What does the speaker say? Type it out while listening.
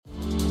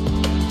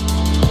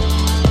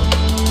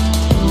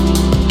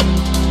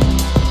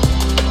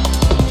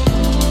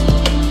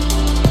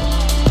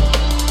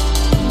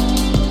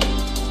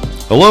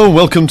Hello and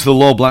welcome to the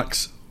Law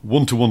Blacks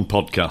One-to-One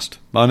podcast.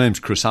 My name's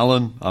Chris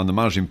Allen. I'm the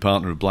managing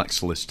partner of Black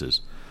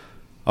Solicitors.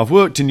 I've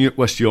worked in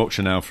West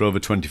Yorkshire now for over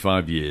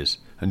 25 years,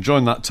 and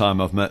during that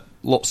time I've met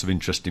lots of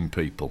interesting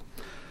people.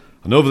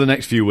 And over the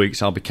next few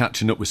weeks I'll be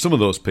catching up with some of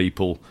those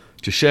people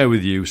to share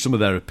with you some of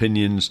their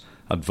opinions,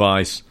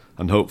 advice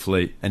and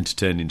hopefully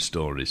entertaining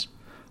stories.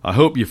 I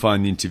hope you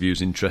find the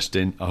interviews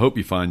interesting, I hope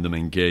you find them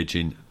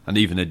engaging and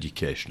even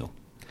educational.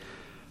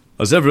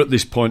 As ever at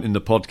this point in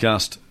the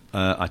podcast,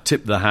 I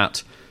tip the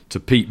hat to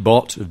Pete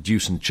Bott of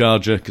Deuce and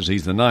Charger, because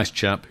he's the nice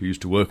chap who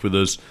used to work with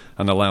us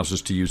and allows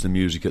us to use the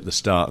music at the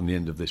start and the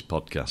end of this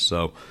podcast.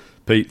 So,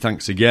 Pete,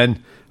 thanks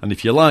again. And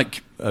if you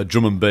like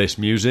drum and bass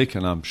music,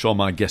 and I'm sure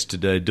my guest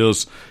today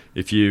does,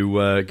 if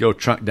you go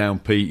track down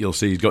Pete, you'll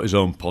see he's got his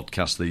own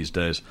podcast these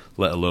days,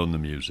 let alone the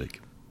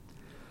music.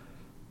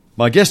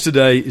 My guest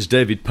today is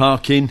David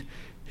Parkin.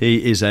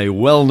 He is a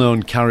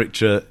well-known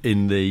character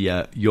in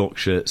the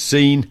Yorkshire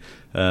scene.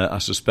 I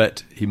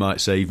suspect he might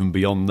say even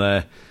beyond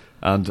there.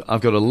 And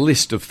I've got a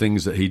list of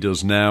things that he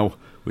does now,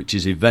 which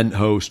is event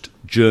host,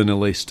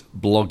 journalist,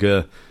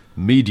 blogger,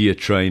 media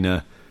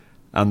trainer.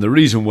 And the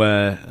reason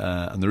why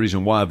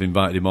I've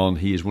invited him on,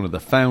 he is one of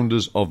the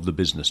founders of the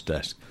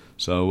BusinessDesk.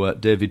 So,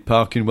 David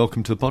Parkin,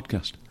 welcome to the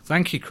podcast.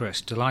 Thank you, Chris.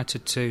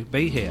 Delighted to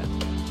be here.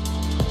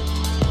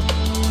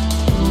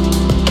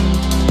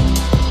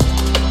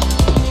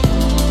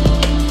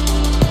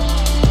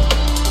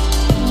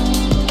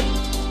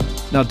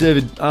 Now,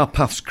 David, our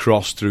paths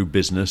crossed through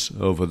business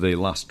over the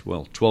last,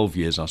 12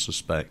 years, I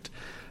suspect.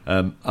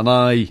 And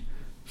I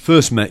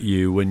first met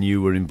you when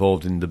you were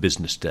involved in the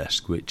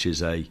BusinessDesk, which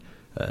is a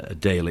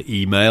daily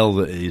email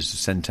that is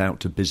sent out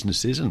to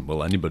businesses and,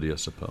 anybody, I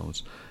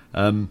suppose.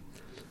 And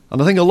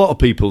I think a lot of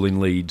people in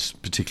Leeds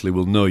particularly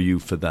will know you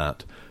for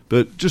that.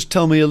 But just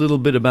tell me a little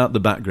bit about the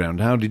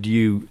background. How did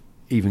you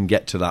even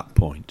get to that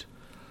point?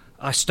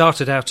 I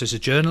started out as a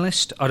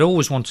journalist. I'd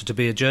always wanted to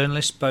be a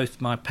journalist.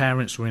 Both my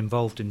parents were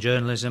involved in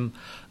journalism.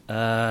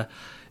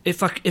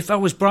 If I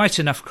was bright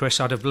enough, Chris,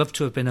 I'd have loved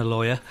to have been a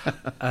lawyer.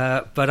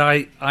 But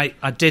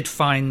I did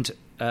find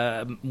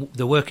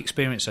the work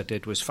experience I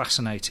did was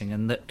fascinating,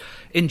 and that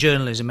in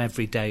journalism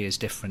every day is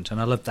different.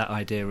 And I loved that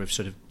idea of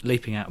sort of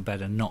leaping out of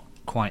bed and not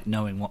quite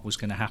knowing what was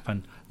going to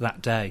happen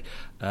that day.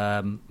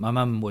 My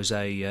mum was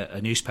a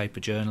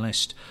newspaper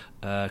journalist,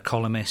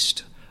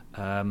 columnist,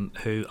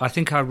 who I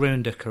think I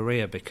ruined her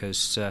career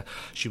because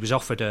she was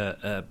offered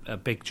a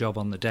big job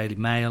on the Daily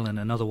Mail and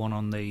another one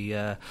on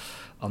the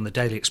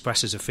Daily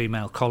Express as a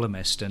female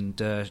columnist,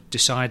 and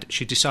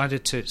she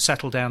decided to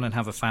settle down and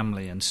have a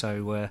family, and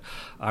so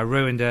I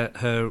ruined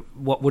her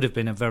what would have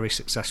been a very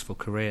successful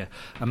career.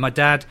 And my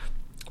dad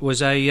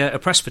was a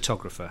press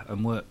photographer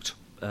and worked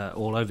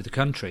all over the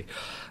country.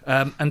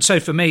 And so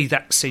for me,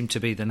 that seemed to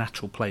be the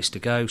natural place to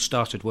go.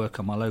 Started work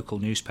on my local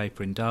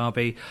newspaper in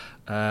Derby,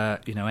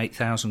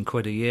 8,000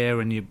 quid a year,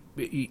 and you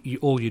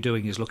all you're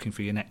doing is looking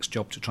for your next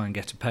job to try and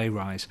get a pay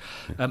rise.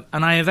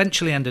 And I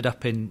eventually ended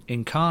up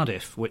in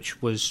Cardiff,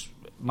 which was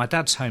my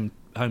dad's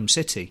home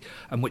city,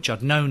 and which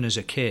I'd known as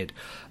a kid.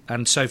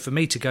 And so for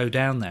me to go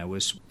down there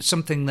was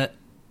something that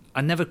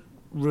I never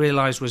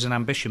realised was an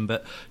ambition,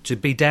 but to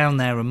be down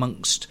there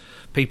amongst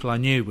people I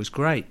knew was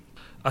great.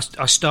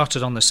 I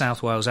started on the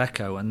South Wales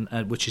Echo,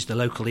 which is the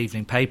local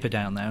evening paper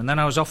down there, and then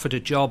I was offered a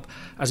job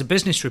as a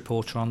business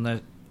reporter on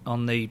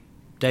the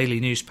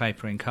daily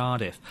newspaper in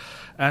Cardiff.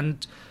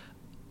 And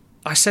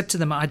I said to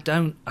them, I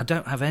don't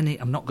have any.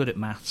 I'm not good at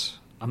maths.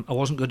 I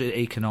wasn't good at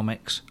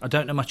economics. I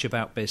don't know much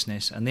about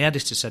business. And the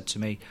editor said to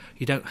me,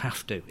 "You don't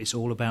have to. It's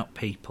all about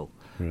people.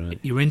 Right.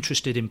 You're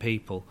interested in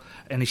people."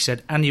 And he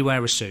said, "And you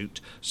wear a suit,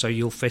 so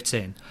you'll fit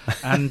in."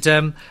 And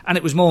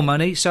it was more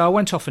money, so I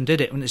went off and did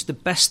it. And it's the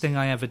best thing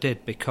I ever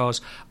did,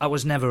 because I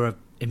was never an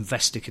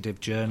investigative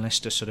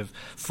journalist, a sort of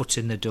foot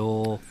in the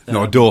door.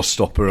 No, a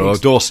doorstopper or a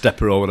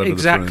doorstepper or whatever.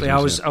 Exactly. I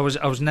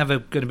was never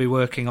going to be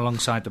working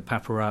alongside the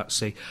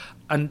paparazzi.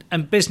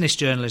 And business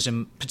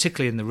journalism,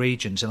 particularly in the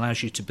regions,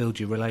 allows you to build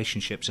your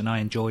relationships, and I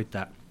enjoyed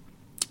that.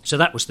 So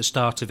that was the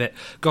start of it.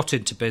 Got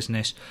into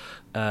business,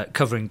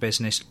 covering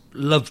business,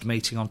 loved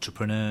meeting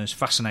entrepreneurs,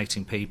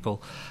 fascinating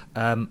people.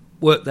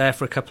 Worked there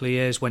for a couple of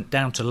years, went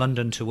down to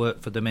London to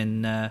work for them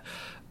as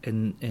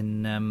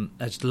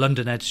the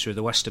London editor of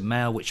the Western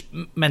Mail, which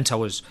meant I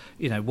was,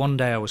 one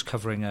day I was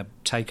covering a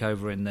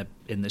takeover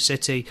in the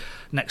city,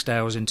 next day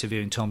I was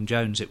interviewing Tom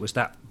Jones. It was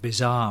that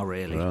bizarre,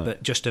 really, right.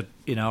 But just I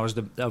was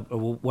a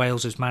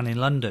Wales's man in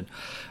London,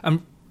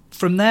 and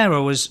from there I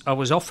was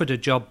offered a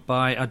job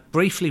I'd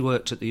briefly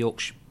worked at the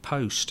Yorkshire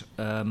Post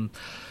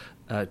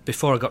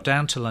before I got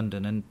down to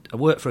London, and I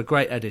worked for a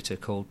great editor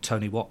called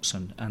Tony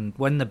Watson. And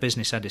when the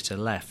business editor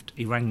left,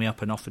 he rang me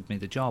up and offered me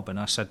the job, and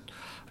I said,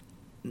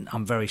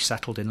 I'm very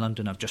settled in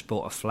London, I've just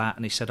bought a flat.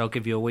 And he said, I'll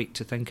give you a week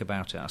to think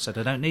about it. I said,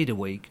 I don't need a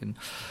week. And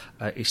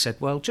he said,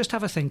 well, just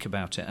have a think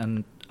about it.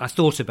 And I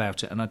thought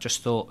about it, and I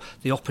just thought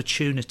the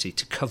opportunity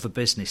to cover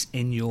business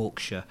in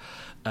Yorkshire,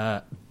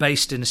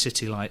 based in a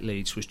city like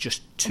Leeds, was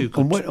just too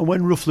good. And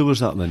when roughly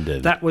was that then,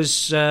 David? That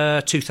was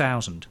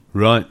 2000.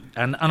 Right.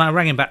 And I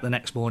rang him back the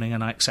next morning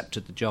and I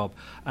accepted the job.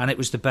 And it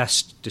was the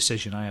best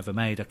decision I ever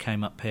made. I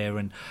came up here,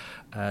 and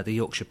the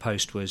Yorkshire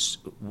Post was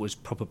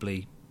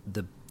probably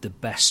the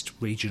best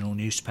regional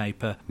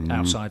newspaper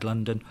outside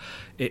London.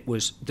 There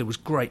was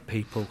great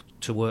people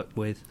to work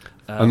with.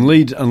 And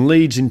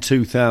Leeds in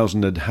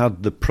 2000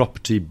 had the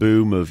property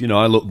boom of,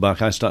 I look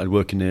back, I started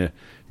working here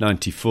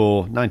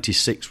 94,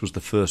 96 was the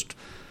first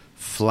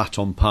flat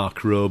on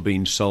Park Row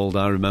being sold,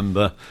 I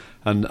remember,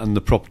 and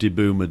the property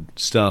boom had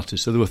started.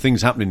 So there were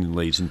things happening in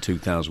Leeds in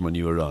 2000 when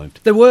you arrived.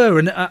 There were,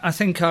 and I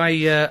think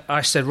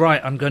I said, right,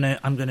 I'm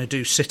gonna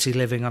do city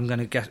living. I'm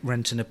going to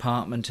rent an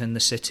apartment in the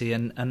city,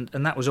 and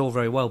that was all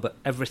very well, but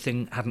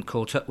everything hadn't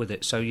caught up with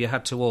it. So you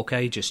had to walk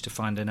ages to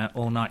find an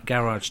all-night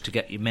garage to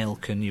get your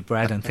milk and your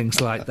bread and things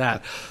like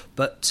that.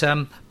 But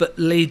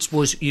Leeds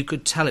was, you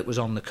could tell it was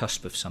on the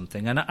cusp of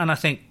something, and I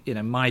think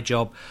my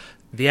job.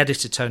 The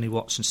editor, Tony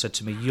Watson, said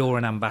to me, you're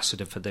an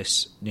ambassador for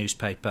this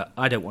newspaper.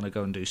 I don't want to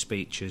go and do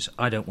speeches.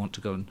 I don't want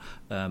to go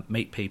and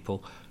meet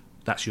people.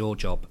 That's your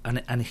job.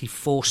 And he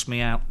forced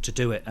me out to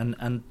do it.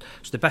 And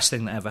it's the best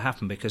thing that ever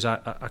happened, because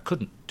I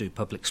couldn't do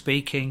public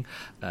speaking.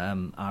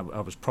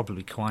 I was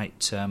probably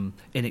quite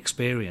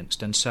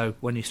inexperienced. And so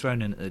when you're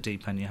thrown in at the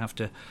deep end, you have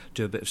to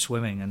do a bit of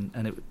swimming.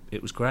 And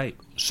it was great.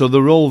 So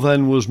the role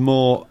then was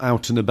more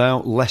out and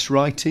about, less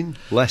writing,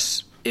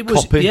 less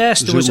copy?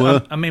 Yes, there was.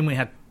 I mean, we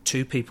had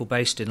 2 people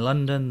based in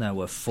London. There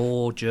were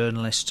 4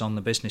 journalists on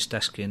the business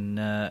desk in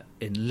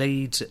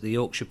Leeds at the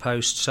Yorkshire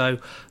Post. So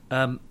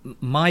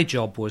my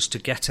job was to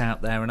get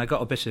out there, and I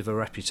got a bit of a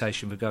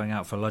reputation for going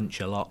out for lunch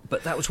a lot,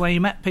 but that was where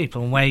you met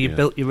people and where you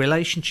built your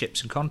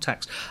relationships and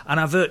contacts. And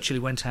I virtually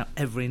went out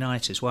every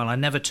night as well. I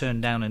never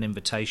turned down an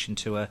invitation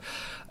to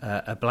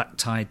a black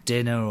tie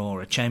dinner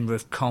or a Chamber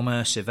of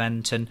Commerce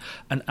event, and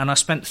I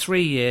spent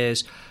 3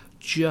 years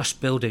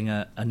just building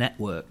a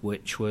network,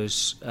 which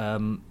was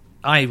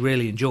I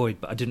really enjoyed,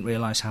 but I didn't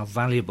realise how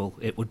valuable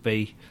it would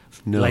be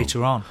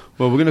later on.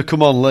 Well, we're going to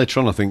come on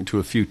later on, I think, to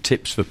a few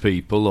tips for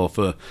people or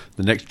for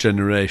the next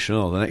generation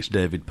or the next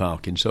David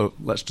Parkin. So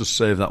let's just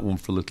save that one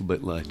for a little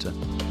bit later.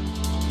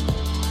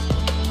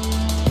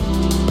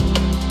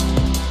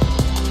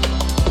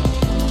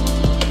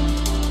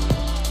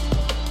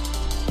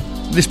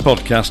 This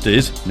podcast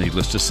is,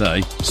 needless to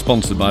say,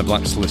 sponsored by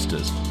Black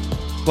Solicitors.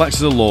 Blacks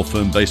is a law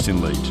firm based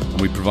in Leeds, and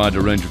we provide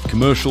a range of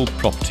commercial,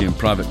 property and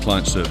private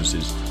client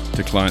services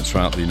to clients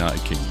throughout the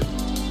United Kingdom.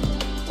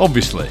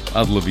 Obviously,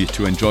 I'd love you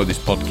to enjoy this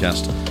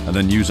podcast and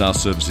then use our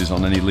services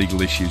on any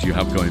legal issues you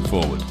have going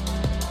forward.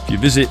 If you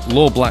visit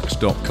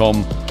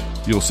lawblacks.com,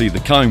 you'll see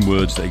the kind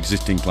words that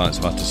existing clients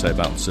have had to say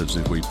about the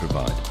services we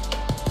provide.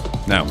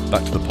 Now,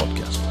 back to the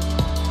podcast.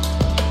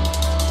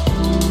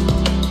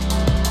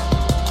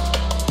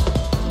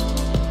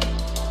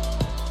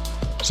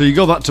 So you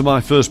go back to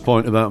my first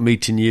point about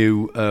meeting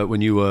you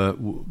when you were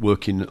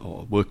working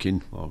or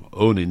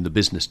owning the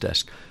business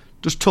desk.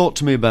 Just talk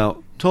to me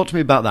about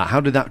that.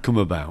 How did that come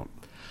about?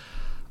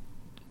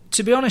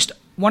 To be honest,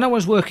 when I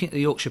was working at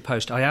the Yorkshire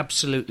Post, I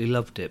absolutely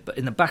loved it. But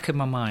in the back of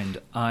my mind,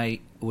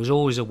 I was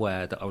always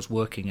aware that I was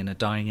working in a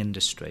dying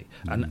industry,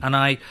 and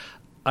I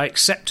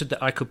accepted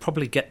that I could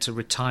probably get to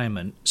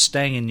retirement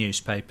staying in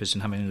newspapers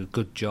and having a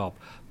good job.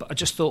 But I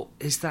just thought,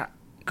 is that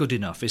good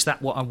enough? Is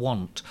that what I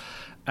want?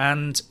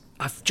 And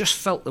I've just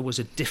felt there was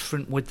a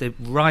different, with the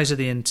rise of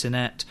the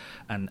internet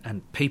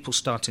and people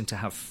starting to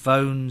have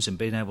phones and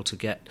being able to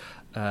get,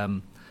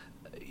 the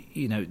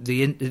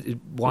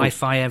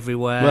Wi-Fi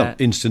everywhere. Well,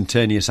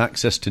 instantaneous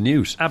access to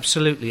news.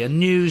 Absolutely. And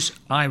news,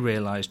 I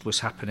realised,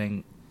 was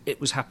happening.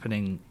 It was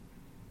happening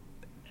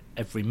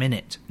every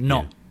minute,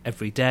 not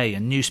every day.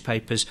 And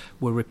newspapers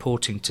were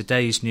reporting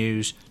today's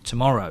news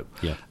tomorrow.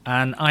 Yeah.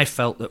 And I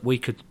felt that we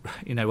could,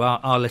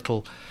 our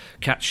little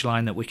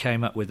catchline that we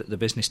came up with at the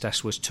business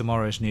desk was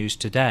tomorrow's news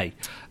today.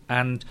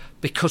 And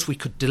because we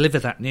could deliver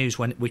that news,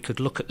 when we could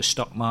look at the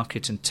stock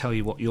market and tell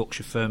you what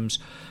Yorkshire firms'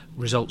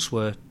 results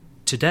were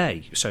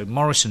today. So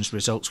Morrison's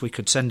results, we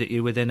could send it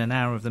you within an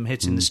hour of them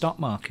hitting the stock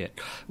market.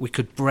 We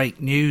could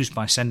break news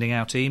by sending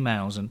out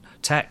emails and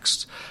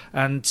texts.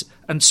 And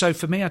so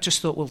for me, I just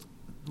thought, well,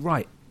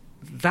 right,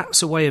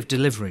 that's a way of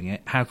delivering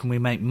it. How can we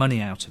make money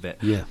out of it?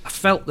 Yeah. I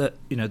felt that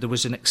there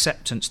was an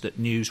acceptance that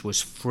news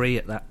was free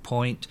at that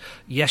point.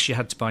 Yes, you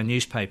had to buy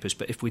newspapers,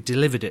 but if we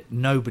delivered it,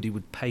 nobody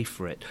would pay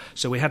for it.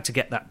 So we had to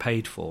get that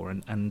paid for.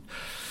 And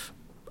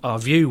our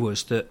view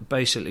was that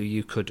basically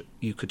you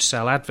could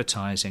sell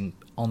advertising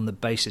on the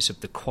basis of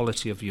the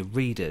quality of your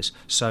readers.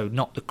 So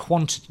not the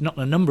quantity, not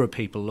the number of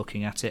people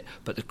looking at it,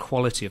 but the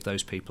quality of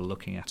those people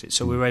looking at it.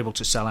 So we were able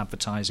to sell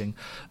advertising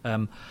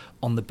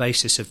on the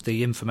basis of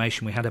the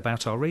information we had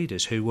about our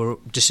readers, who were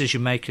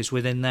decision makers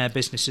within their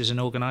businesses and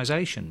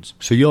organisations.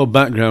 So your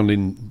background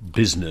in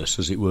business,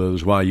 as it were,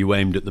 was why you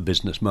aimed at the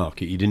business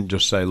market. You didn't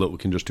just say, look, we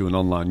can just do an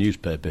online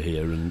newspaper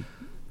here and...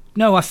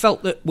 No, I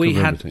felt that we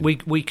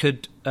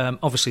could.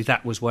 Obviously,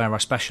 that was where I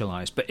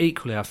specialised, but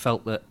equally, I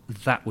felt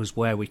that was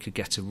where we could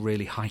get a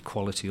really high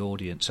quality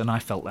audience, and I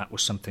felt that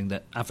was something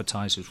that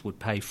advertisers would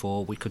pay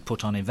for. We could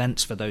put on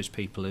events for those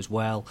people as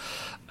well,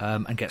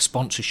 and get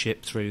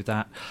sponsorship through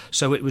that.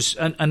 So it was,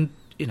 and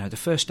you know, the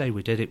first day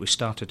we did it, we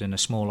started in a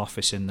small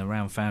office in the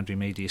Round Foundry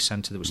Media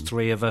Centre. There was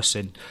 3 of us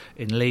in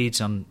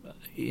Leeds on,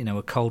 you know,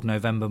 a cold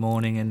November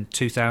morning in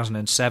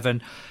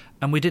 2007.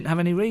 And we didn't have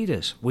any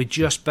readers. We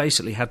just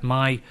basically had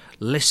my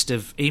list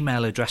of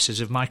email addresses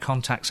of my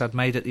contacts I'd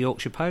made at the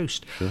Yorkshire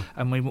Post. Sure.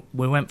 And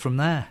we went from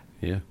there.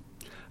 Yeah.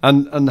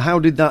 And how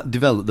did that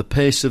develop, the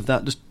pace of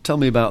that? Just tell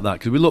me about that,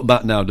 because we look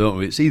back now, don't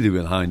we? It's easy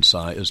with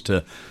hindsight as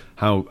to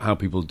how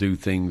people do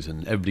things,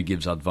 and everybody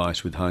gives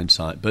advice with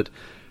hindsight. But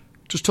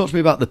just talk to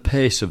me about the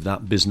pace of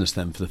that business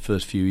then for the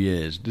first few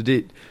years.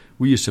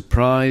 Were you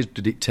surprised?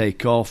 Did it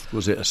take off?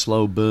 Was it a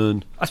slow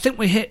burn? I think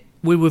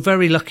we were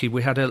very lucky.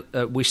 We had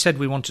we said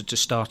we wanted to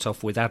start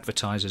off with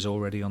advertisers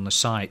already on the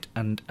site,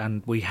 and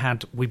we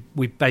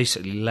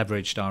basically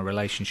leveraged our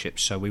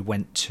relationships. So we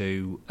went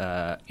to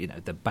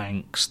the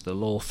banks, the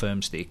law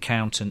firms, the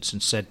accountants,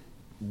 and said,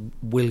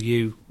 "Will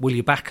you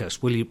back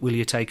us? Will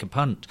you take a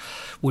punt?"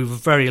 We were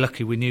very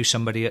lucky. We knew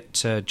somebody at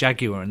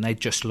Jaguar, and they'd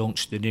just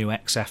launched the new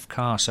XF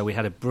car, so we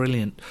had a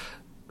brilliant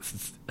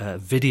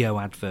video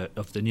advert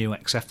of the new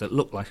XF that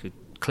looked like a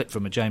clip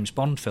from a James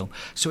Bond film.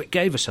 So it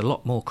gave us a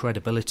lot more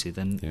credibility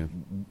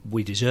than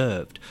we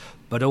deserved.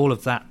 But all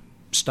of that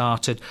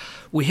started.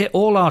 We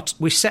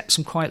set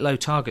some quite low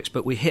targets,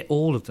 but we hit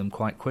all of them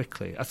quite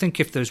quickly. I think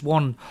if there's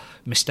one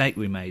mistake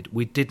we made,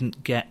 we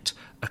didn't get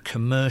a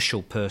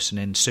commercial person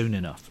in soon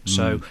enough.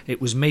 So it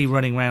was me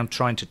running around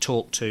trying to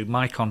talk to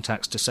my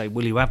contacts to say,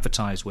 will you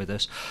advertise with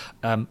us?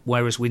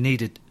 Whereas we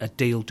needed a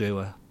deal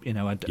doer,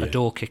 a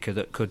door kicker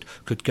that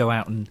could go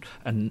out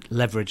and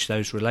leverage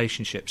those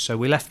relationships. So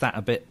we left that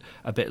a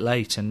bit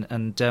late,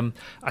 and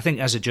I think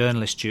as a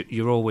journalist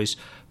you're always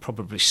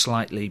probably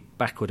slightly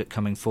backward at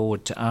coming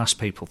forward to ask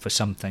people for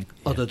something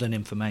other than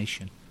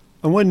information.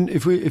 And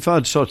if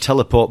I'd sort of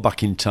teleport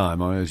back in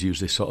time, I always use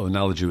this sort of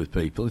analogy with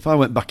people. If I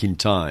went back in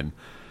time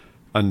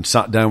and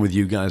sat down with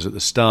you guys at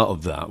the start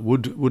of that,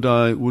 would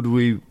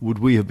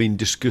we have been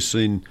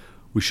discussing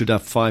we should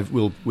have 5?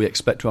 Will we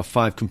expect to have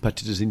 5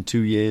 competitors in 2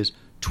 years?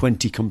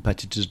 20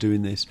 competitors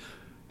doing this.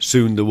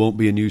 Soon there won't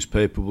be a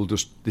newspaper. There'll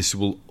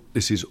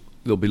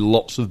be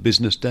lots of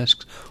business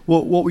desks.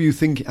 What were you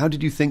thinking? How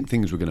did you think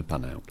things were going to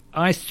pan out?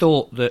 I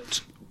thought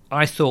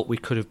we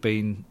could have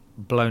been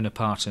blown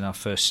apart in our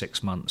first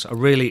 6 months. I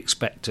really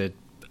expected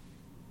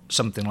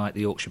something like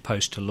the Yorkshire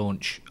Post to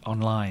launch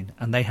online,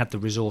 and they had the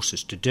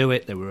resources to do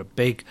it. They were a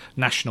big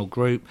national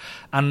group,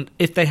 and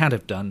if they had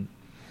have done,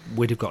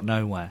 we'd have got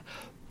nowhere.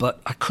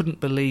 But I couldn't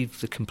believe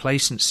the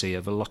complacency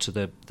of a lot of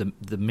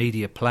the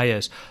media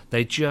players.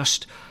 They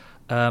just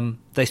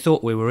they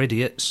thought we were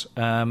idiots,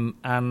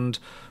 and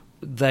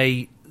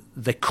they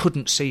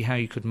couldn't see how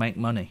you could make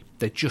money.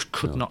 They just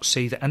could not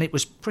see that, and it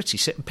was pretty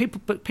simple.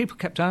 People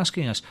kept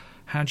asking us,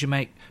 "How do you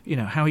make?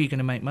 How are you going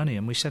to make money?"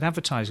 And we said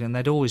advertising, and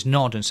they'd always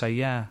nod and say,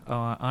 "Yeah,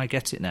 I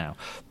get it now."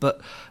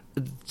 But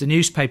the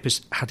newspapers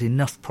had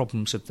enough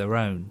problems of their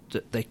own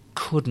that they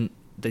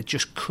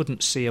just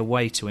couldn't see a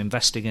way to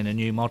investing in a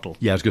new model.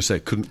 Yeah, I was going to say,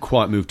 couldn't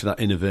quite move to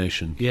that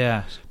innovation.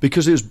 Yeah.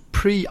 Because it was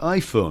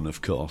pre-iPhone,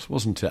 of course,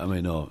 wasn't it? I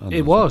mean,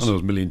 it was. I know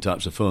there's a million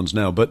types of phones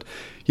now, but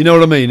you know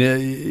what I mean?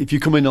 If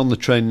you come in on the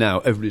train now,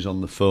 everybody's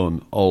on the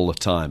phone all the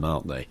time,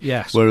 aren't they?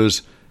 Yes.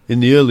 Whereas in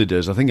the early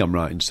days, I think I'm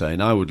right in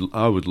saying, I would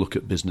look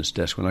at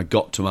BusinessDesk when I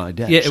got to my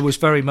desk. Yeah, it was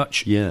very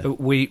much. Yeah.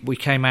 We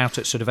came out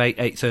at sort of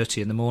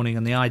 8:30 in the morning,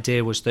 and the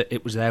idea was that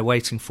it was there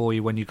waiting for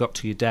you when you got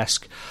to your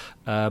desk.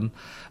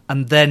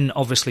 And then,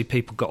 obviously,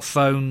 people got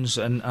phones,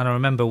 and I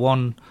remember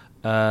one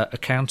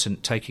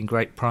accountant taking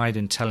great pride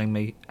in telling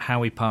me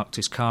how he parked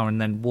his car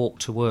and then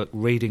walked to work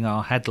reading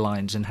our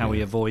headlines and how he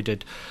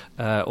avoided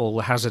all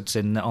the hazards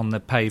on the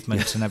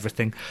pavement and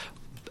everything.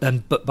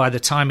 But by the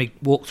time he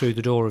walked through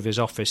the door of his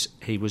office,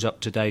 he was up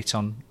to date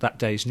on that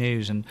day's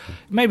news, and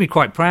it made me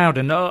quite proud.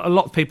 And a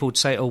lot of people would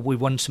say, "Oh, we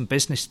won some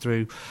business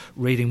through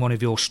reading one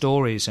of your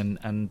stories," and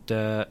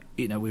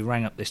we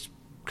rang up this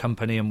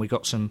company and we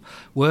got some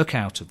work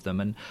out of them.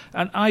 And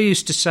I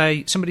used to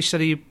say, somebody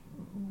said,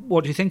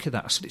 "What do you think of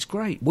that?" I said, "It's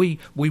great. We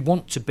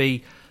want to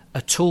be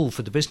a tool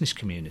for the business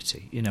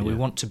community. We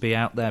want to be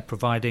out there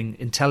providing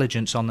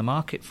intelligence on the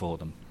market for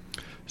them."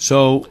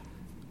 So,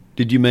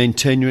 did you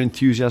maintain your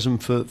enthusiasm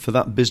for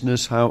that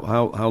business? How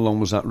long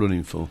was that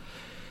running for?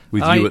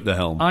 with you at the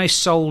helm? I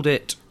sold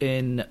it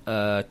in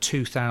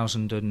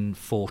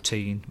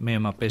 2014, me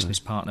and my business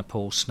partner,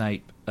 Paul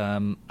Snape.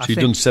 So you'd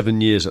done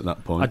 7 years at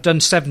that point? I'd done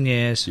 7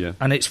 years, yeah.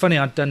 And it's funny,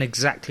 I'd done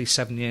exactly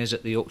 7 years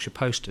at the Yorkshire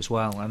Post as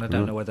well, and I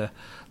don't know whether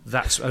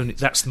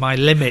that's my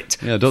limit.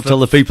 Yeah, don't tell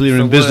the people you're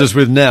in business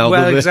with now.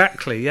 Well,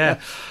 exactly, yeah.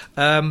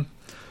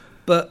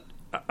 But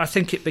I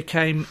think it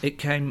came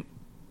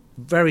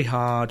very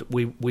hard.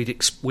 We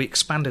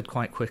expanded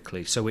quite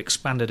quickly, so we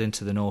expanded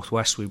into the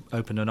northwest. We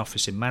opened an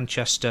office in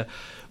Manchester,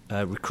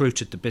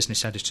 recruited the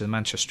business editor of the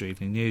Manchester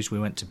Evening News. We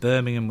went to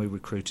Birmingham. We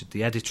recruited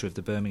the editor of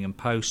the Birmingham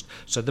Post.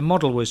 So the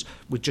model was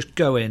we'd just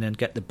go in and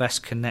get the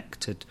best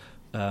connected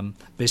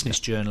business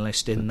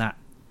journalist in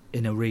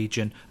a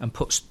region and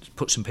put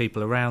some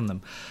people around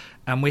them.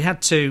 And we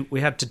had to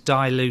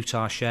dilute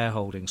our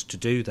shareholdings to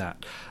do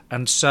that.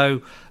 And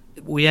so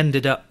we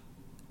ended up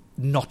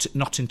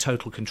not in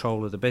total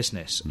control of the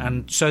business.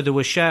 And so there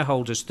were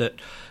shareholders that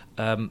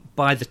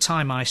by the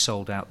time I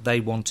sold out, they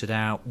wanted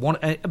out.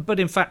 But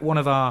in fact, one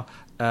of our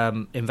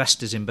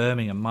investors in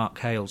Birmingham, Mark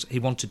Hales, he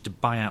wanted to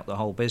buy out the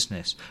whole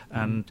business.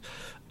 And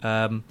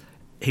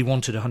he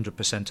wanted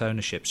 100%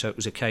 ownership. So it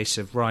was a case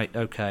of, right,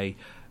 okay,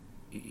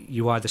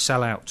 you either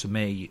sell out to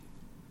me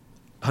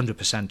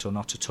 100% or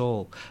not at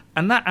all.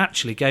 And that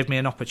actually gave me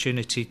an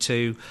opportunity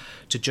to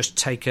just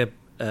take a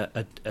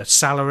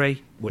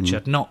salary, which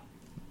I'd not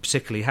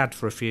particularly had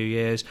for a few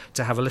years,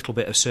 to have a little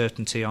bit of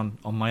certainty on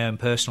my own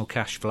personal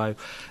cash flow,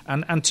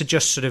 and to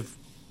just sort of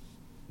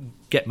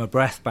get my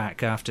breath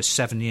back after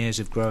 7 years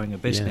of growing a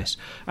business.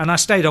 Yeah. And I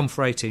stayed on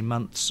for 18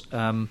 months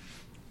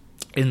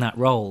in that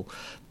role,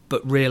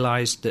 but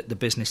realised that the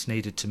business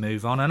needed to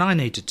move on, and I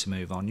needed to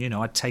move on. You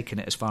know, I'd taken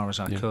it as far as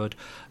I could,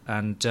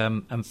 and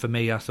for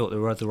me, I thought there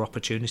were other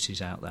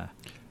opportunities out there.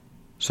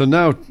 So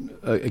now,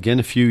 again,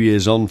 a few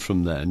years on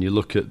from there, and you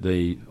look at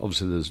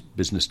obviously there's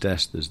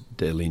BusinessDesk, there's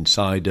Daily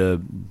Insider,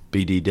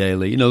 BD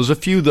Daily. You know, there's a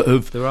few that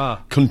have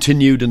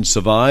continued and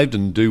survived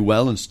and do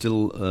well and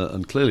still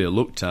and clearly are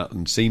looked at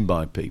and seen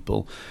by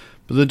people.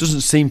 But there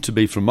doesn't seem to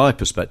be, from my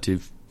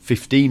perspective,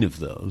 15 of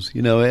those.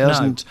 You know, it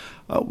hasn't,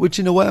 which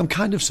in a way I'm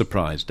kind of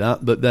surprised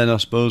at. But then I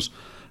suppose,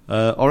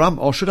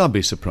 or should I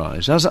be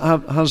surprised? Has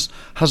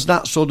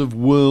that sort of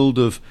world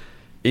of,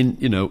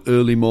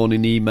 early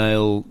morning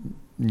email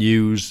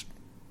news,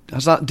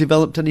 has that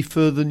developed any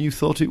further than you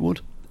thought it would?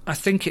 I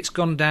think it's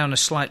gone down a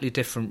slightly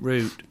different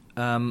route.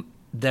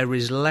 There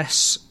is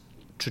less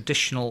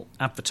traditional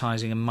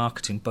advertising and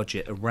marketing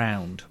budget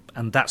around,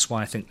 and that's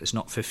why I think there's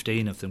not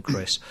 15 of them,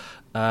 Chris.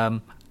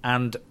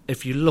 And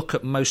if you look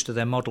at most of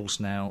their models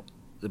now,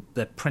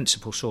 their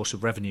principal source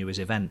of revenue is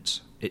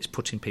events. It's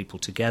putting people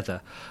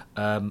together,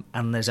 and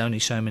there's only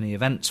so many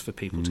events for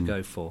people to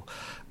go for.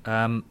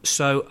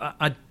 So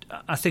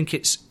I think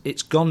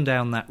it's gone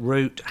down that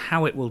route.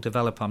 How it will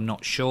develop, I'm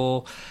not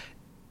sure.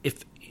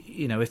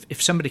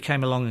 If somebody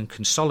came along and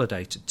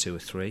consolidated 2 or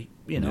 3,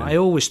 I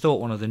always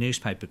thought one of the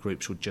newspaper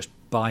groups would just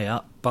buy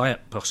up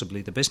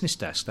possibly the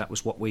BusinessDesk. That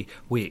was what we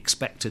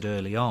expected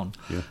early on.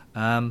 Yeah.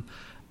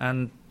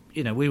 And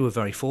we were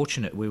very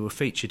fortunate. We were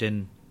featured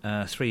in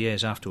 3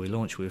 years after we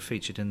launched. We were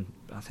featured in,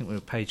 I think we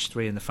were page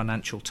 3 in the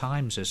Financial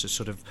Times as a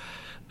sort of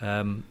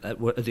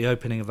at the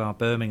opening of our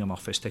Birmingham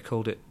office. They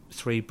called it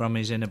 3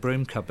 Brummies in a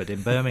broom cupboard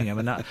in Birmingham,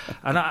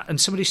 and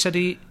somebody said,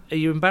 "Are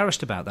you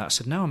embarrassed about that?" I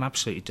said, "No, I'm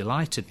absolutely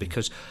delighted,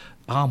 because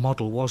our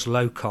model was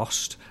low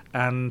cost,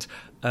 and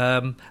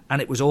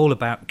it was all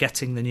about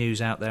getting the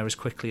news out there as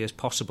quickly as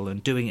possible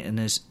and doing it in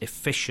as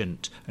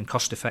efficient and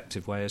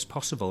cost-effective way as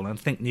possible." And I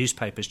think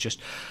newspapers just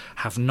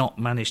have not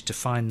managed to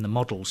find the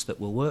models that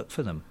will work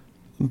for them.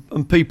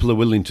 And people are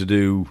willing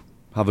to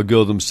have a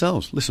go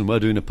themselves. Listen, we're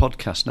doing a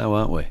podcast now,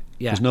 aren't we?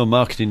 Yeah. There's no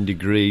marketing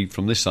degree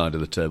from this side of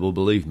the table,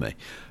 believe me.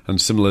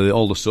 And similarly,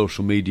 all the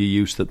social media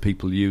use that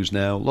people use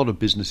now, a lot of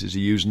businesses are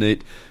using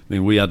it. I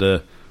mean, we had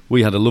a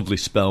lovely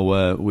spell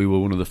where we were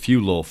one of the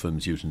few law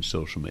firms using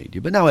social media,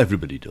 but now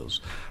everybody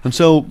does. And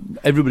so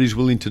everybody's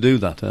willing to do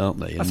that, aren't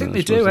they? I think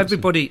they do.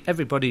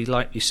 Everybody,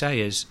 like you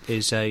say,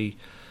 is a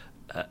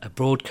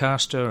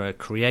broadcaster, a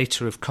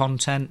creator of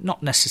content,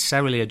 not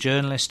necessarily a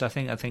journalist. I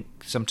think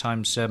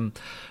sometimes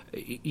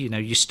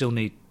you still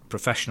need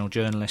professional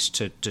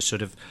journalists to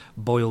sort of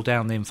boil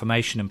down the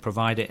information and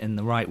provide it in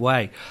the right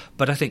way.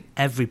 But I think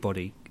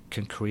everybody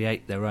can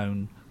create their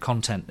own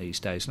content these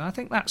days, and I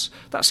think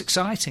that's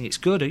exciting. It's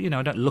good.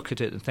 I don't look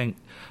at it and think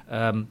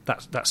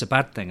that's a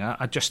bad thing.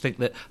 I just think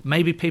that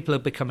maybe people are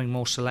becoming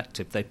more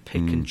selective. They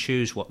pick and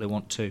choose what they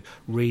want to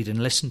read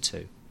and listen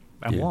to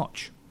and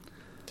watch.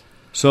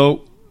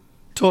 So,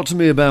 talk to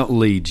me about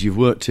Leeds. You've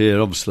worked here,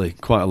 obviously,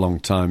 quite a long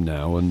time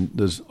now, and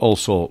there's all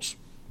sorts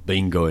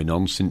been going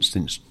on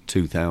since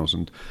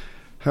 2000.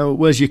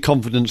 Where's your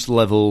confidence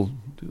level,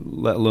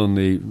 let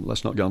alone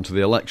let's not get on to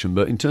the election,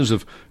 but in terms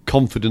of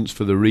confidence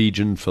for the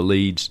region, for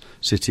Leeds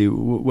City,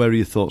 where are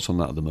your thoughts on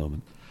that at the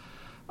moment?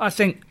 I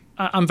think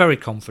I'm very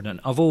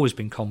confident. I've always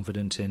been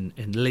confident in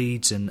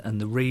Leeds and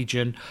the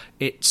region.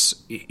 It's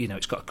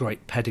got a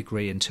great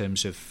pedigree in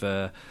terms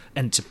of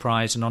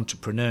enterprise and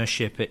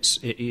entrepreneurship.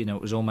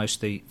 It was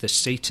almost the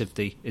seat of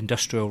the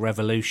Industrial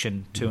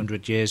Revolution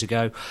 200 years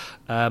ago,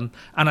 and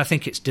I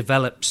think it's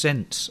developed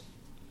since.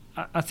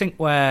 I think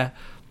where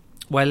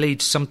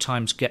Leeds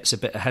sometimes gets a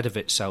bit ahead of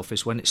itself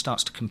is when it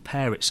starts to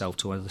compare itself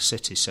to other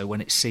cities. So when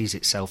it sees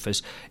itself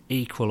as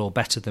equal or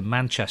better than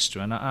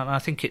Manchester, and I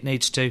think it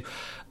needs to.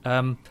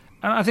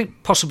 And I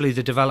think possibly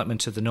the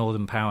development of the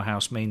Northern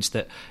Powerhouse means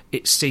that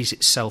it sees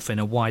itself in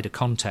a wider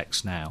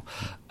context now.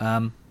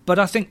 But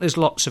I think there's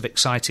lots of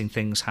exciting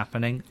things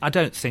happening. I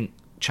don't think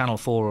Channel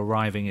 4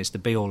 arriving is the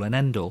be-all and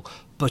end-all,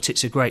 but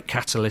it's a great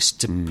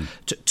catalyst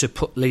to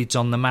put Leeds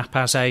on the map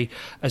as a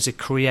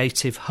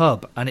creative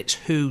hub, and it's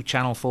who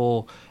Channel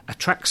 4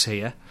 attracts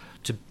here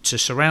to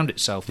surround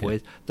itself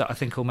with that I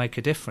think will make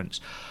a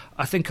difference.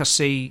 I think I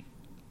see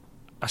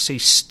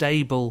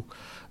stable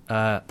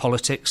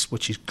politics,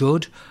 which is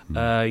good.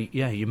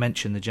 You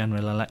mentioned the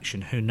general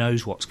election. Who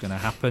knows what's going to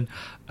happen?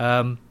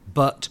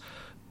 But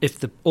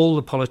if all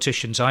the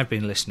politicians I've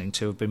been listening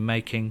to have been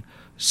making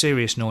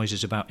serious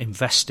noises about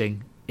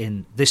investing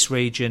in this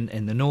region,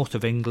 in the north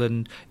of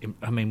England,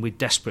 we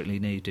desperately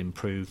need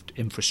improved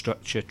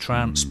infrastructure,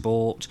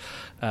 transport.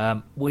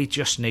 We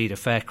just need a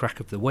fair crack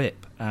of the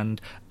whip, and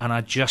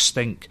I just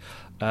think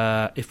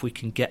if we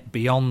can get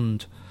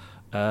beyond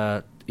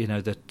the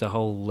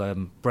whole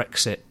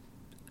Brexit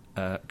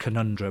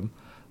conundrum,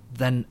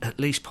 then at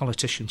least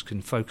politicians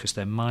can focus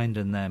their mind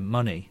and their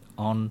money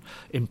on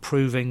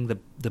improving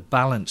the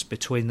balance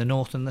between the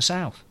north and the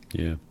south.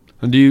 Yeah.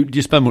 And do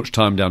you spend much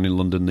time down in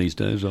London these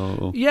days?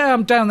 Or? Yeah,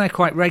 I'm down there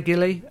quite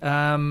regularly.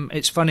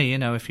 It's funny,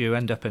 if you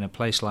end up in a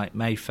place like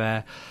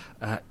Mayfair,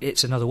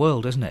 it's another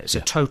world, isn't it? It's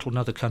a total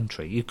another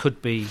country. You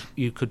could be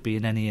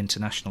in any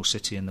international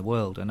city in the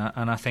world, and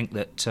I think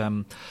that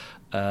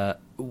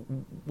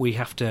we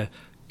have to,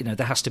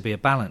 there has to be a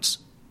balance.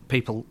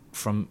 People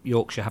from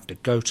Yorkshire have to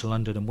go to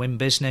London and win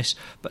business,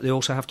 but they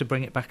also have to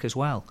bring it back as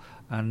well.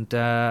 And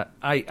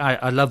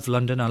I love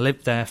London. I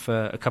lived there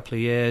for a couple of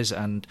years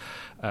and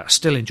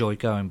still enjoy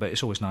going, but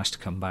it's always nice to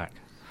come back.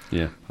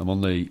 Yeah, I'm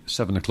on the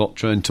 7 o'clock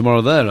train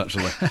tomorrow there,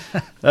 actually.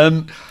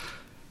 When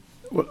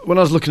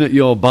I was looking at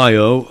your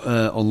bio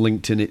on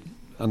LinkedIn,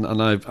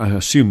 and I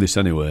assume this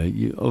anyway,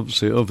 you,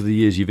 obviously over the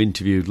years you've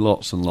interviewed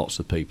lots and lots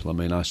of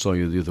people. I saw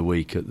you the other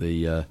week at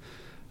the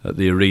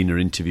arena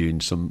interviewing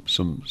some.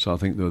 So I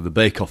think they were the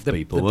Bake Off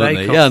people, weren't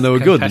they? Yeah, and they were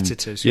good.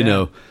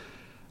 And,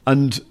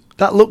 and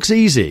that looks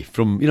easy.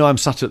 From I'm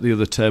sat at the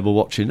other table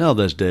watching. Oh,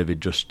 there's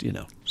David just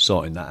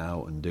sorting that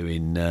out and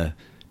doing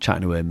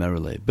chatting away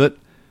merrily. But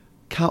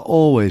can't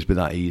always be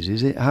that easy,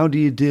 is it? How do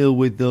you deal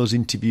with those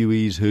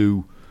interviewees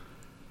who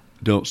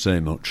don't say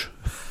much?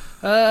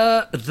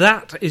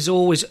 That is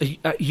always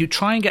you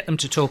try and get them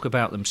to talk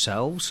about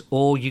themselves,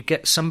 or you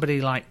get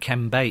somebody like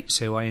Ken Bates,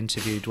 who I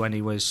interviewed when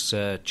he was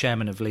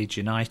chairman of Leeds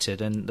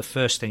United, and the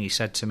first thing he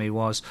said to me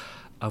was,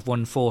 I've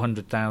won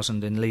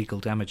 400,000 in legal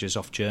damages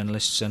off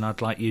journalists, and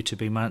I'd like you to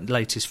be my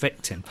latest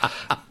victim.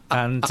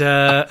 and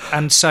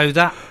so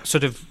that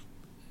sort of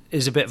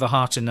is a bit of a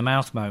heart in the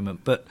mouth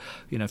moment. But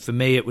for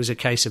me, it was a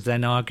case of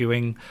then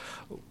arguing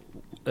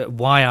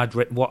why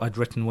what I'd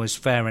written was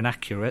fair and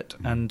accurate,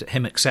 and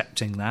him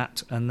accepting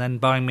that, and then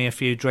buying me a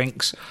few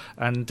drinks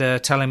and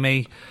telling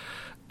me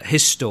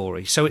his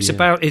story. So it's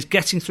about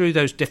getting through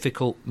those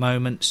difficult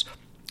moments.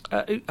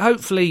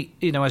 Hopefully,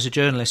 as a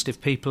journalist,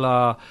 if people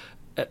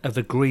have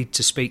agreed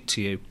to speak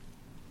to you,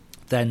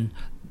 then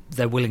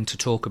they're willing to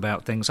talk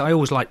about things. I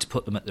always like to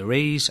put them at their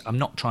ease. I'm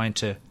not trying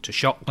to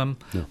shock them.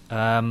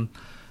 No.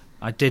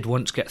 I did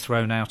once get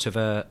thrown out of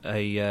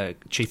a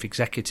chief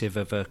executive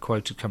of a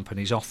quoted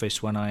company's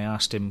office when I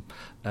asked him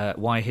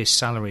why his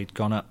salary had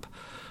gone up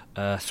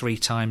 3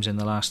 times in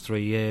the last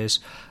 3 years,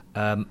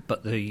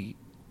 but the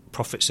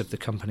profits of the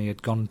company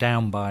had gone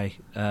down by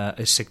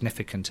a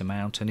significant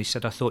amount. And he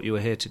said, I thought you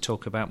were here to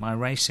talk about my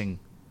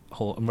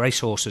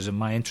racehorses and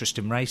my interest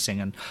in racing.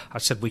 And I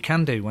said, we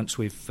can do once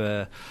we've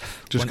got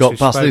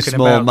past this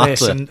small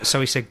matter. And so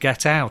he said,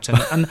 get out.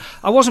 And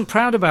I wasn't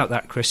proud about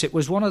that, Chris. It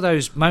was one of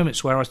those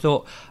moments where I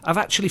thought, I've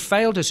actually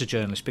failed as a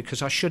journalist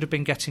because I should have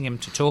been getting him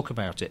to talk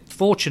about it.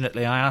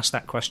 Fortunately, I asked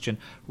that question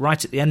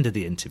right at the end of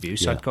the interview.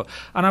 So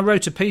and I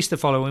wrote a piece the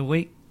following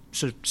week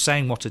sort of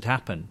saying what had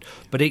happened,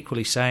 but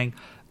equally saying,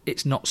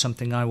 it's not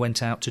something I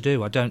went out to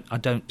do. I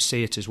don't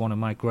see it as one of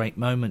my great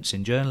moments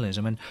in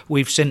journalism. And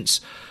we've since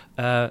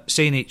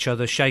seen each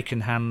other,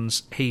 shaken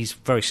hands. He's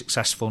very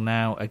successful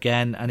now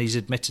again, and he's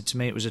admitted to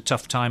me it was a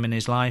tough time in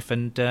his life,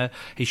 and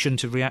he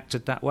shouldn't have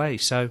reacted that way.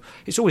 So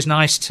it's always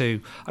nice to.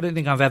 I don't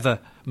think I've ever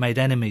made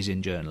enemies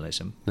in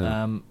journalism,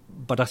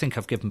 but I think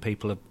I've given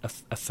people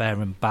a fair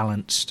and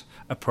balanced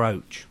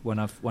approach when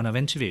I've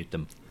interviewed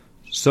them.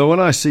 So when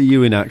I see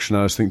you in action,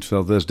 I was thinking to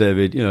myself, there's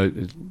David,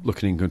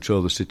 looking in control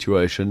of the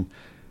situation.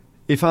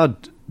 If I'd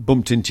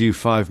bumped into you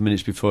 5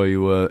 minutes before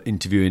you were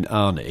interviewing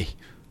Arnie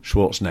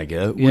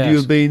Schwarzenegger, would you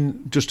have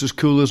been just as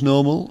cool as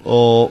normal?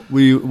 Or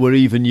were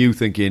even you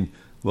thinking,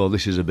 well,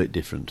 this is a bit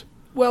different?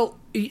 Well,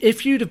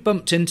 if you'd have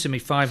bumped into me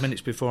 5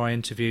 minutes before I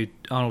interviewed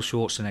Arnold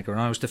Schwarzenegger,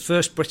 and I was the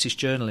first British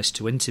journalist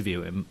to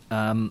interview him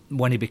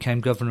when he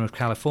became governor of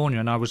California,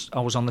 and I was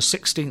on the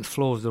 16th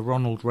floor of the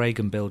Ronald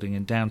Reagan building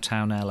in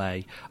downtown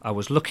LA. I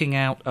was looking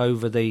out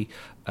over the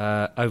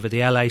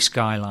LA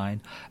skyline,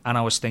 and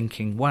I was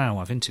thinking, wow,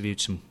 I've interviewed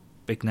some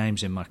big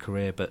names in my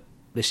career, but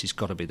this has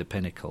got to be the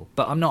pinnacle.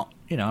 But I'm not,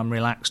 I'm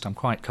relaxed, I'm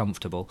quite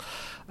comfortable.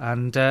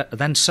 And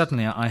then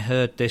suddenly I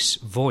heard this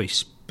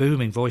voice,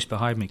 booming voice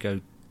behind me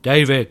go,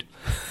 "David."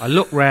 I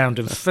looked round,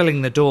 and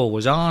filling the door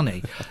was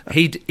Arnie.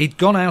 He'd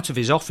gone out of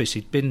his office.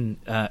 He'd been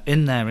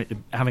in there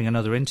having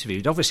another interview.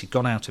 He'd obviously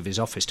gone out of his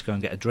office to go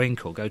and get a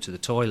drink or go to the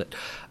toilet.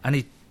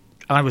 And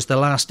I was the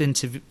last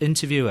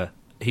interviewer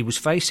he was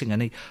facing,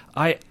 and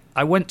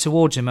I went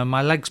towards him, and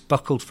my legs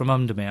buckled from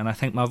under me, and I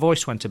think my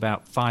voice went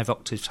about 5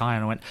 octaves higher,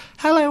 and I went,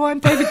 "Hello, I'm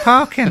David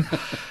Parkin."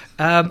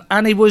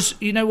 And he was,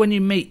 when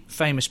you meet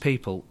famous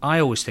people, I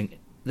always think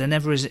they're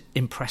never as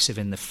impressive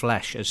in the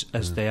flesh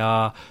as they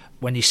are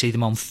when you see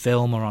them on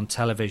film or on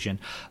television.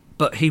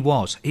 But he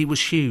was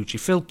huge. He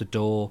filled the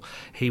door.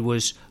 He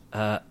was,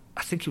 I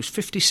think he was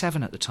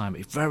 57 at the time.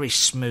 A very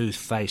smooth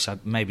face.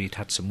 Maybe he'd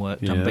had some work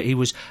done, but he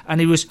was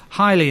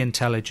highly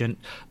intelligent.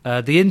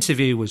 The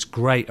interview was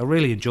great. I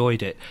really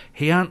enjoyed it.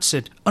 He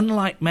answered,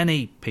 unlike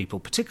many people,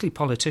 particularly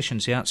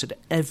politicians, he answered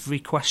every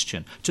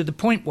question to the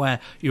point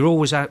where you're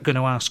always going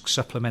to ask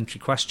supplementary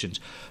questions.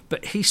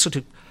 But he sort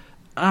of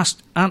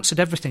answered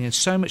everything in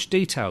so much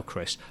detail,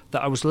 Chris,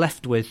 that I was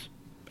left with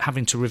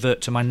having to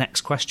revert to my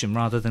next question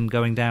rather than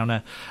going down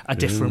a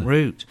different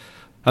route.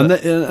 And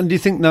do you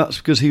think that's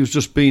because he was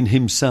just being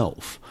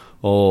himself,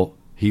 or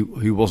he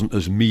wasn't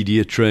as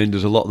media trained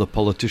as a lot of the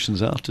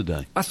politicians are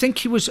today? I think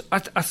he was. I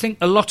think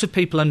a lot of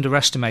people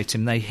underestimate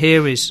him. They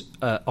hear his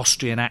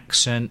Austrian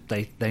accent.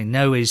 They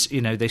know his.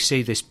 They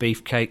see this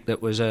beefcake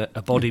that was a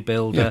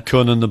bodybuilder. Yeah,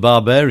 Conan the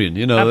Barbarian.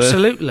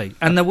 Absolutely.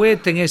 And the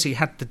weird thing is, he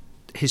had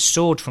his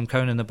sword from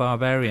Conan the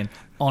Barbarian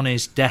on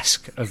his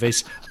desk of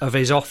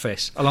his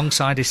office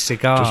alongside his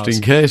cigars. Just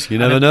in case, you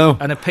never know.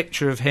 And a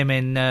picture of him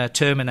in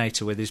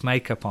Terminator with his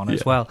makeup on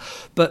as well.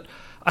 But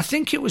I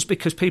think it was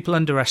because people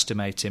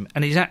underestimate him,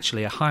 and he's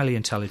actually a highly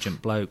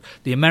intelligent bloke.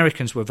 The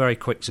Americans were very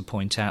quick to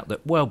point out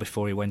that well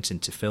before he went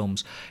into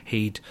films,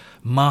 he'd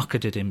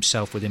marketed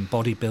himself within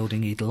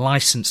bodybuilding. He'd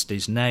licensed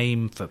his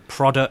name for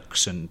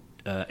products and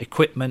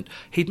equipment.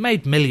 He'd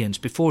made millions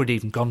before he'd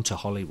even gone to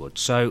Hollywood.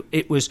 So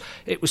it was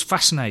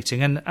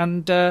fascinating,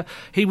 and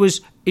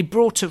he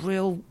brought a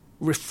real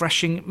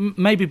refreshing,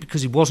 maybe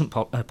because he wasn't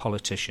a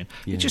politician,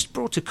 he just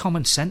brought a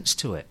common sense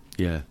to it.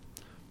 Yeah,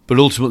 but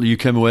ultimately you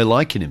came away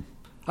liking him.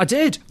 I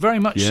did, very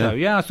much so.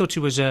 Yeah, I thought he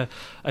was a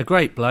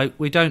great bloke.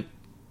 We don't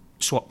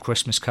swap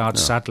Christmas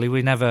cards, sadly.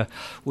 We never.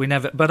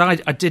 But I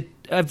did.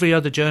 Every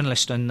other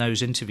journalist in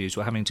those interviews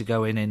were having to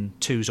go in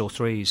twos or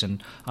threes,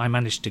 and I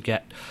managed to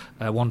get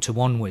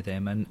 1-to-1 with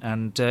him,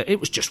 and it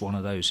was just one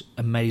of those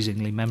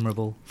amazingly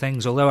memorable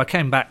things. Although I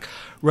came back,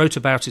 wrote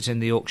about it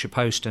in the Yorkshire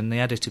Post, and the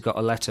editor got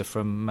a letter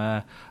from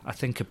I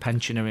think a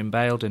pensioner in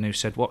Baildon who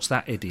said, "What's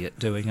that idiot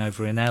doing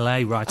over in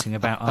LA writing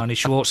about Arnie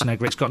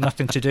Schwarzenegger? It's got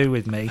nothing to do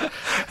with me."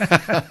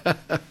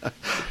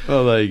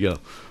 Well, there you go.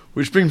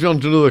 Which brings me on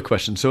to another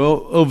question.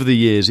 So over the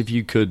years, if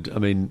you could,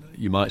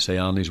 you might say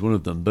Arnie's one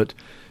of them, but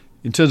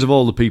in terms of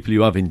all the people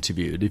you have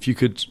interviewed, if you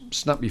could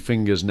snap your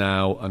fingers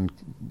now, and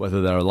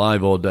whether they're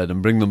alive or dead,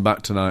 and bring them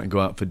back tonight and go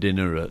out for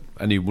dinner at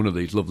any one of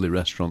these lovely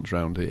restaurants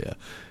around here,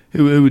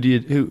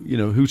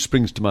 who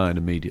springs to mind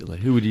immediately?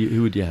 Who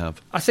would you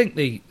have? I think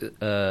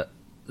the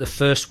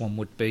first one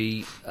would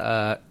be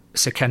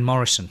Sir Ken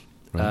Morrison,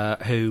 right.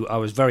 Who I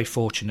was very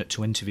fortunate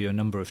to interview a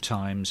number of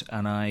times,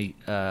 and I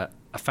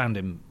found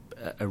him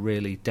a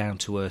really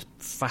down-to-earth,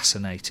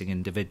 fascinating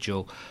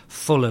individual,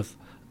 full of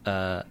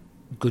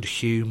good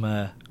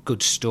humour,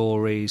 good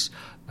stories.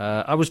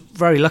 I was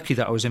very lucky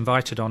that I was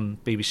invited on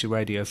BBC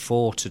Radio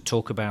 4 to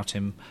talk about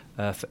him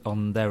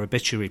on their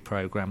obituary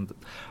programme.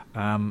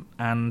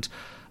 And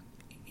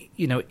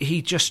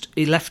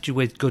he left you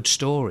with good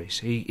stories.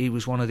 He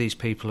was one of these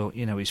people,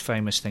 his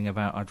famous thing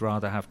about I'd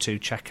rather have 2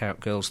 checkout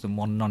girls than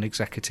 1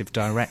 non-executive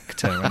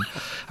director. And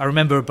I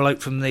remember a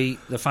bloke from the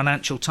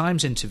Financial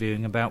Times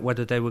interviewing about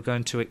whether they were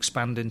going to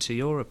expand into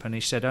Europe, and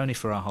he said only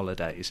for our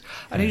holidays.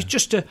 And he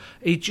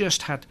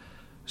just had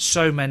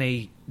so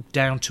many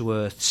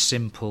down-to-earth,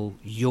 simple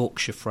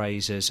Yorkshire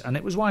phrases, and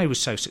it was why he was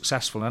so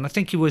successful. And I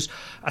think he was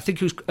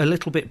a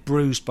little bit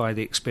bruised by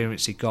the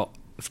experience he got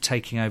of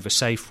taking over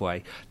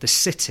Safeway. The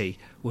city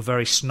were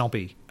very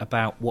snobby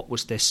about what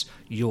was this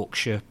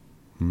Yorkshire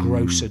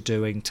grocer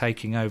doing,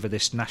 taking over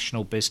this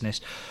national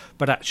business,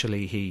 but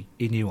actually he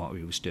knew what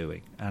he was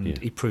doing, and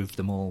he proved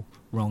them all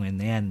wrong in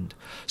the end.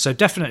 So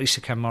definitely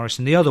Sir Ken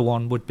Morrison. The other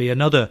one would be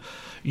another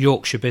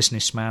Yorkshire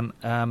businessman,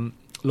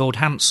 Lord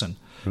Hanson,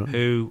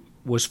 who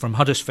was from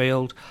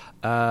Huddersfield,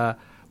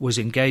 was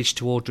engaged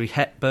to Audrey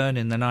Hepburn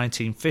in the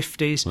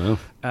 1950s.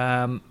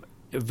 Wow.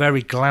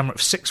 Very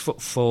glamorous,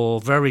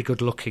 6'4", very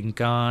good-looking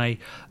guy.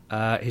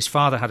 His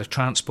father had a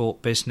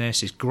transport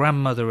business. His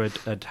grandmother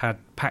had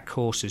pack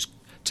horses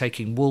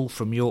taking wool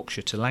from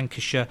Yorkshire to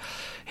Lancashire.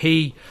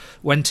 He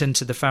went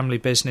into the family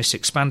business,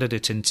 expanded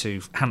it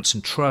into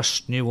Hanson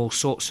Trust, knew all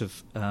sorts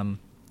of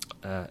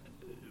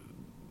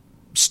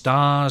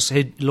stars.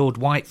 Lord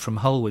White from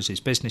Hull was his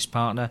business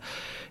partner.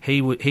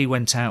 He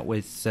went out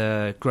with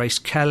Grace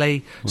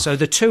Kelly. So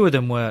the two of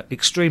them were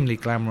extremely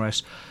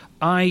glamorous.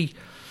 I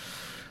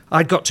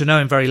got to know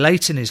him very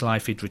late in his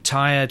life. He'd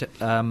retired,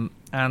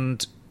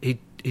 and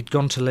he'd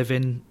gone to live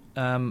in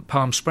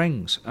Palm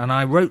Springs, and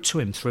I wrote to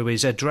him through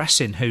his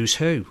address in Who's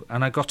Who,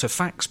 and I got a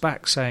fax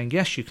back saying,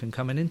 yes, you can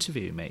come and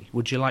interview me.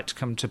 Would you like to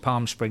come to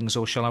Palm Springs,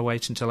 or shall I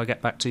wait until I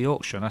get back to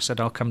Yorkshire? And I said,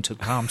 I'll come to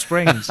Palm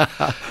Springs.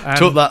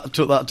 Took that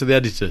to the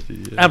editor.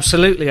 Yeah.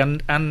 Absolutely,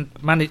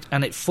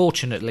 and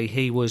fortunately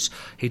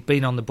he'd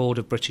been on the board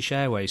of British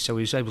Airways, so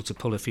he was able to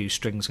pull a few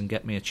strings and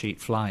get me a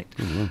cheap flight.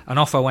 Mm-hmm. And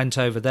off I went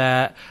over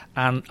there,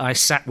 and I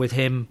sat with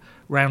him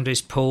round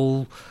his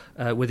pool,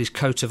 with his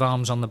coat of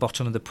arms on the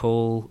bottom of the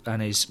pool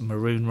and his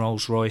maroon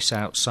Rolls Royce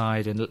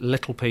outside, and a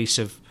little piece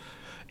of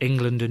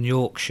England and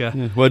Yorkshire.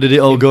 Yeah. Where did it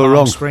all go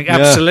wrong?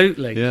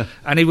 Absolutely. Yeah.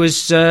 And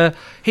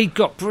he'd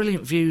got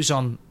brilliant views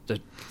on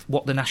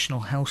what the National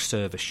Health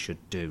Service should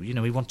do. He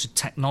wanted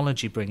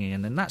technology bringing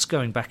in, and that's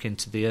going back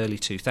into the early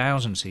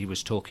 2000s. He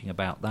was talking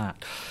about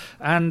that.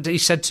 And he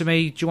said to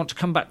me, do you want to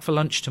come back for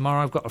lunch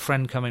tomorrow? I've got a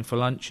friend coming for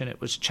lunch, and it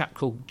was a chap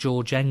called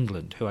George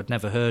England, who I'd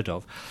never heard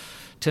of.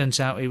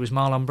 Turns out he was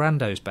Marlon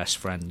Brando's best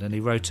friend, and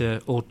he wrote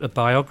a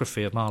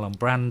biography of Marlon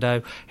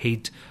Brando.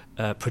 He'd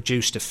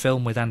produced a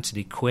film with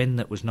Anthony Quinn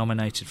that was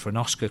nominated for an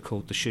Oscar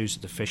called The Shoes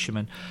of the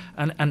Fisherman,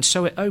 and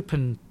so it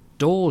opened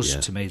doors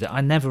to me that I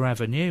never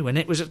ever knew, and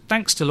it was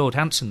thanks to Lord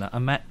Hanson that I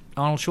met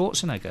Arnold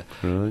Schwarzenegger.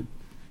 Right.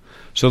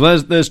 So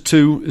there's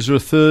two. Is there a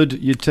third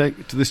you'd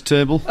take to this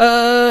table?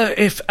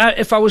 If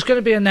I was going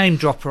to be a name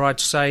dropper,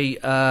 I'd say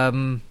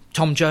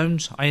Tom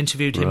Jones. I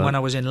interviewed him when I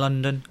was in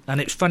London, and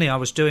it's funny, I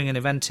was doing an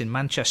event in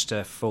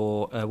Manchester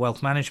for a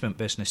wealth management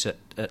business at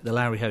the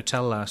Lowry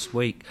Hotel last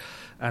week,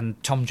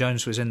 and Tom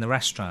Jones was in the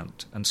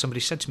restaurant, and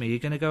somebody said to me, are you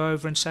going to go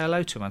over and say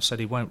hello to him? I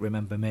said he won't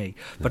remember me,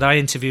 but I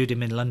interviewed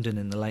him in London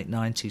in the late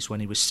 90s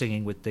when he was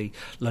singing with the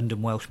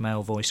London Welsh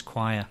Male Voice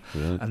Choir,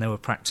 and they were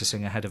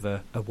practising ahead of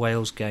a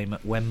Wales game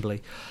at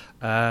Wembley,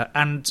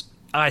 and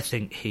I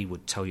think he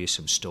would tell you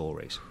some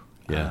stories.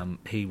 Yeah.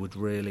 He would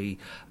really,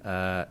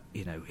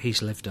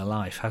 he's lived a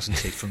life, hasn't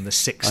he, from the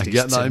 60s I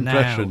get that to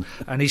impression. now.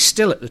 And he's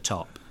still at the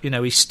top.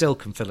 He still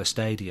can fill a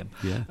stadium.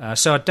 Yeah.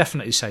 So I'd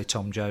definitely say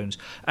Tom Jones.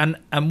 And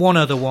one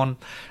other one,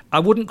 I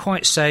wouldn't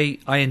quite say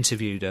I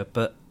interviewed her,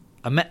 but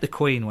I met the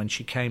Queen when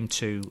she came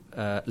to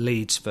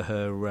Leeds for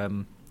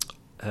her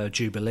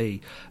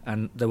Jubilee,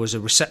 and there was a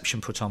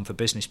reception put on for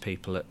business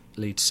people at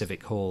Leeds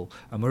Civic Hall,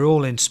 and we're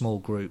all in small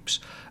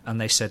groups,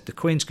 and they said the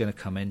Queen's going to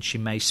come in, she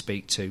may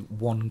speak to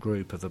one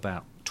group of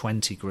about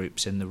 20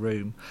 groups in the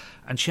room,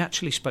 and she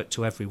actually spoke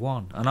to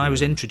everyone, and I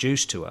was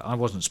introduced to her. I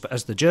wasn't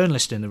as the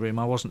journalist in the room,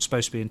 I wasn't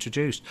supposed to be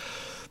introduced,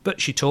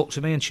 but she talked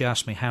to me and she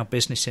asked me how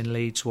business in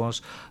Leeds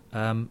was,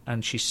 and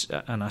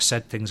I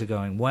said things are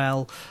going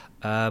well,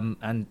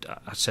 and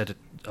I said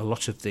a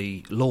lot of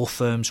the law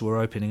firms were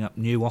opening up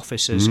new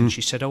offices, and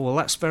she said, oh, well,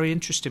 that's very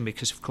interesting,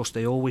 because of course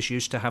they always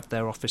used to have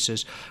their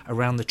offices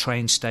around the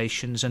train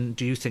stations, and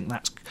do you think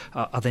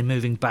are they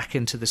moving back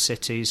into the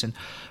cities? And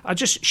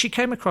she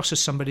came across as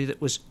somebody that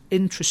was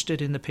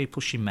interested in the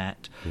people she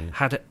met.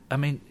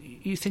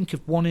 You think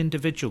of one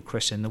individual,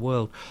 Chris, in the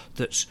world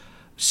that's,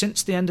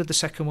 since the end of the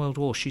Second World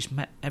War, she's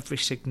met every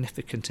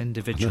significant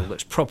individual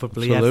that's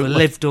probably ever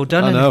lived or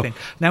done anything.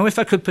 Now, if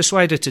I could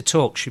persuade her to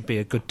talk, she'd be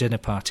a good dinner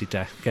party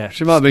guest.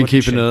 She might have been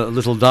keeping a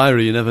little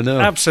diary, you never know.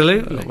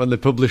 Absolutely. When they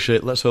publish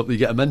it, let's hope they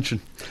get a mention.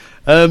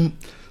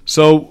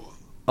 So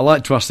I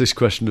like to ask this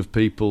question of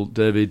people,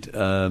 David,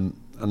 and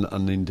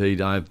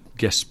indeed I have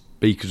guest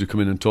speakers who come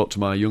in and talk to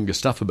my younger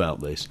staff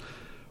about this.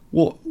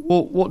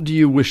 What do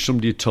you wish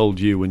somebody had told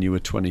you when you were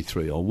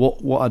 23, or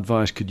what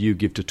advice could you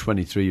give to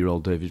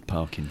 23-year-old David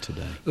Parkin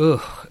today?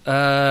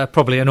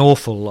 Probably an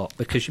awful lot,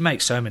 because you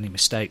make so many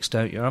mistakes,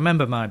 don't you? I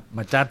remember my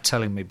dad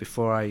telling me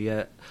before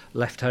I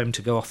left home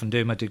to go off and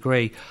do my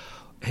degree,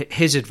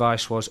 his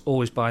advice was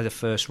always buy the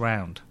first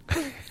round.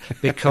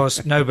 Because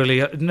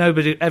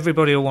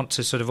everybody will want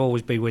to sort of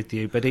always be with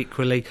you, but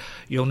equally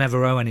you'll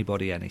never owe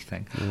anybody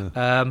anything.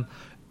 Yeah.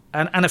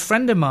 And a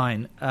friend of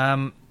mine,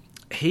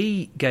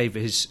 he gave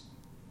his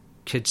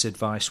kids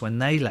advice when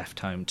they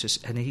left home,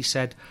 and he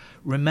said,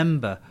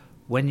 remember,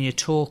 when you're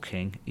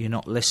talking, you're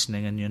not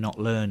listening and you're not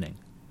learning.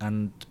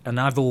 And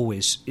I've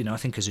always, I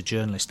think as a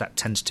journalist, that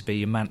tends to be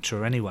your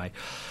mantra anyway.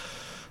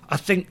 I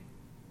think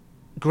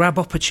grab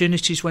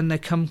opportunities when they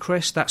come,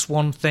 Chris. That's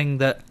one thing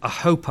that I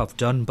hope I've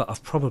done, but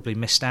I've probably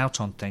missed out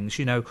on things.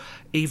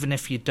 Even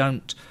if you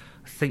don't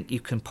think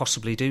you can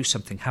possibly do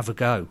something, have a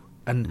go.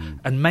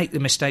 And make the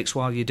mistakes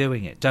while you're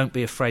doing it. Don't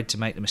be afraid to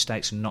make the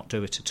mistakes and not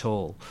do it at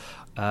all.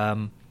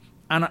 And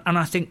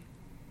I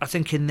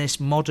think in this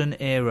modern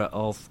era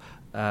of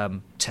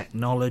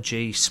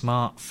technology,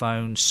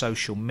 smartphones,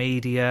 social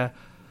media,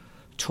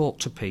 talk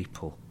to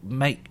people,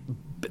 make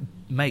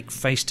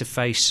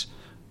face-to-face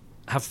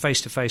have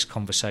face-to-face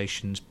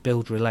conversations,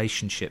 build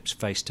relationships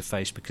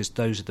face-to-face, because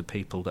those are the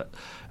people that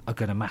are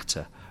going to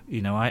matter.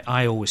 You know,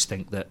 I always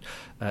think that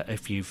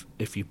if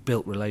you've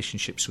built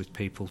relationships with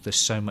people, there's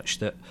so much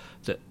that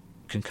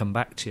can come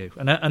back to you.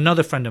 And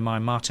another friend of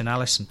mine, Martin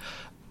Allison,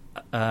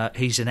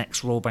 he's an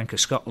ex-Royal Bank of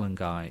Scotland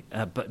guy,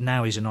 but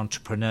now he's an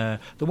entrepreneur.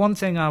 The one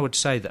thing I would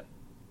say that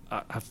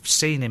I've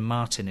seen in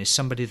Martin is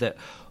somebody that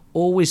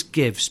always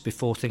gives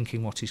before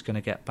thinking what he's going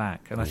to get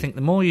back. And I think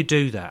the more you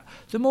do that,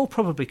 the more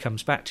probably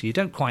comes back to you. You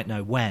don't quite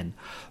know when,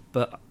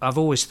 but I've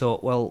always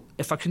thought, well,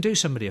 if I can do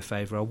somebody a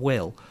favour, I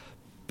will,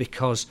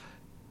 because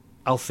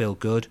I'll feel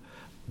good,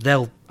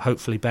 they'll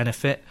hopefully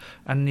benefit,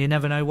 and you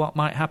never know what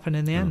might happen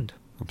in the end.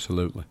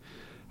 Absolutely.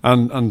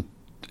 And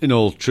in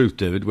all truth,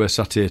 David, we're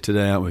sat here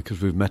today, aren't we,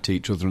 because we've met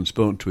each other and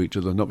spoken to each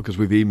other, not because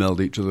we've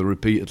emailed each other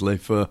repeatedly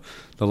for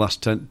the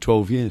last 10,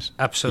 12 years.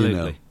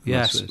 Absolutely, you know,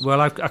 yes.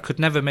 Well, I could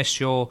never miss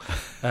your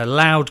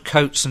loud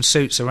coats and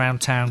suits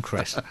around town,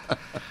 Chris.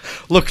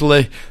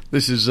 Luckily,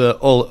 this is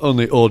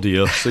only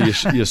audio, so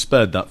you're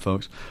spared that,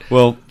 folks.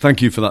 Well,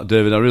 thank you for that,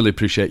 David. I really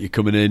appreciate you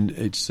coming in.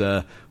 It's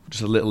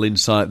just a little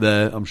insight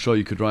there. I'm sure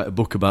you could write a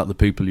book about the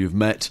people you've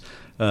met.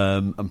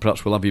 And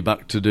perhaps we'll have you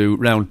back to do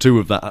round 2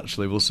 of that.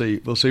 Actually, we'll see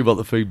what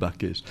the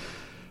feedback is.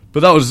 But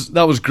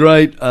that was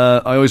great.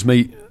 I always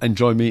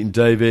enjoy meeting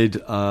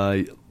David.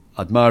 I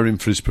admire him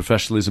for his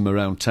professionalism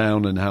around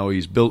town and how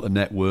he's built a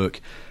network.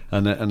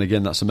 And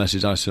again, that's a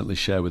message I certainly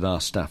share with our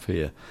staff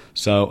here.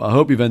 So I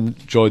hope you've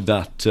enjoyed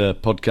that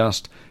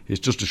podcast. It's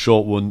just a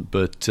short one,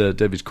 but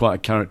David's quite a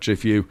character.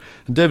 And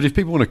David, if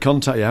people want to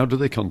contact you, how do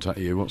they contact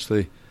you? What's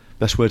the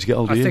best way to get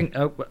hold of you? I think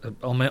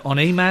on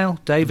email,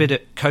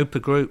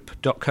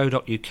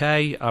 david@copergroup.co.uk.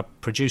 I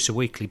produce a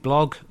weekly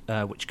blog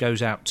which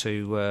goes out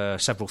to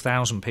several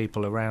thousand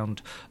people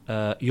around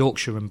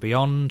Yorkshire and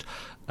beyond,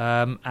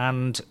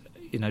 and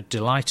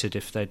delighted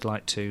if they'd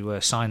like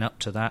to sign up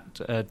to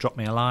that. Drop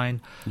me a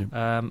line,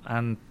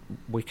 and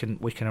we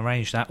can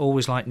arrange that.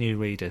 Always like new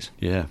readers.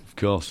 Yeah, of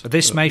course.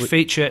 This may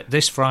feature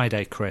this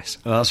Friday, Chris.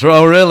 That's right.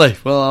 Oh, really?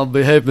 Well, I'll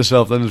behave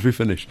myself then as we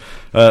finish.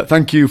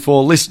 Thank you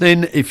for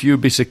listening. If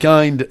you'd be so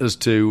kind as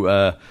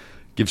to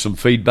give some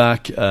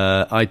feedback,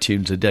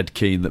 iTunes are dead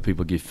keen that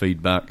people give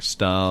feedback,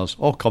 stars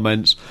or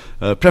comments,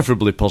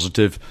 preferably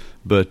positive,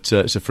 but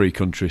it's a free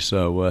country,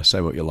 so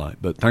say what you like.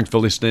 But thanks for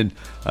listening,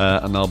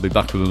 and I'll be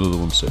back with another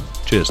one soon.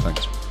 Cheers,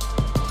 thanks.